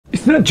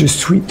It's not just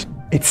sweet,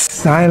 it's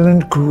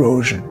silent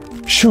corrosion.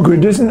 Sugar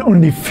doesn't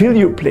only fill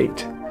your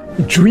plate,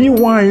 it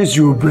rewires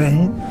your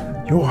brain,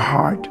 your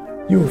heart,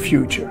 your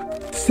future.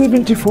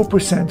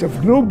 74% of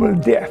global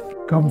death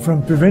come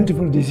from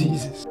preventable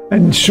diseases.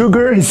 And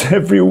sugar is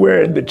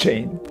everywhere in the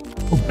chain.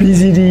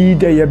 Obesity,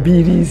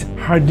 diabetes,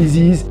 heart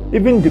disease,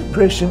 even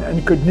depression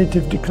and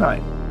cognitive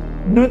decline.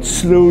 Not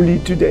slowly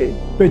today,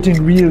 but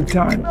in real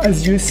time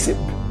as you sip.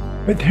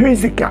 But here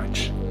is the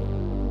catch.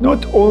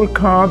 Not all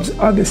carbs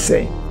are the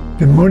same.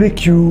 The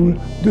molecule,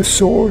 the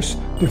source,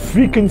 the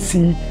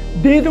frequency,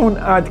 they don't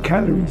add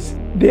calories,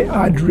 they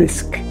add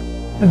risk.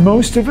 And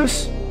most of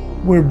us,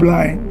 we're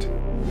blind,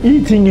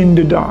 eating in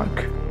the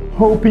dark,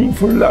 hoping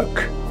for luck.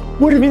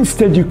 What if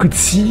instead you could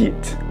see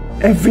it?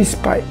 Every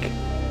spike,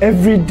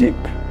 every dip,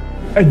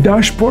 a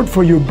dashboard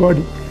for your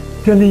body,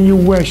 telling you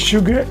where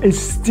sugar is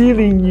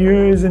stealing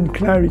years and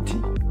clarity.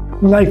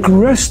 Like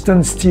rust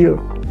on steel,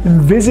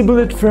 invisible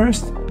at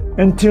first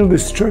until the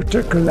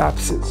structure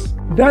collapses.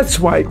 That's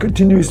why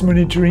continuous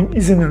monitoring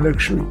isn't a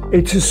luxury,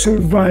 it's a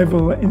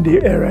survival in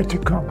the era to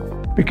come.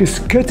 Because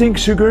cutting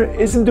sugar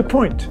isn't the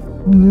point.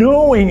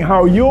 Knowing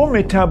how your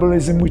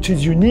metabolism, which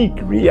is unique,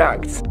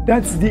 reacts,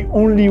 that's the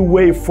only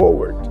way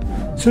forward.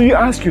 So you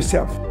ask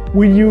yourself,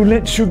 will you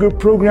let sugar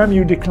program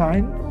your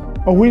decline?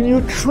 Or will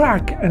you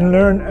track and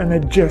learn and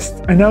adjust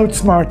and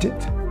outsmart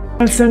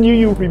it? I'll send you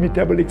your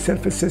pre-metabolic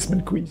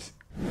self-assessment quiz.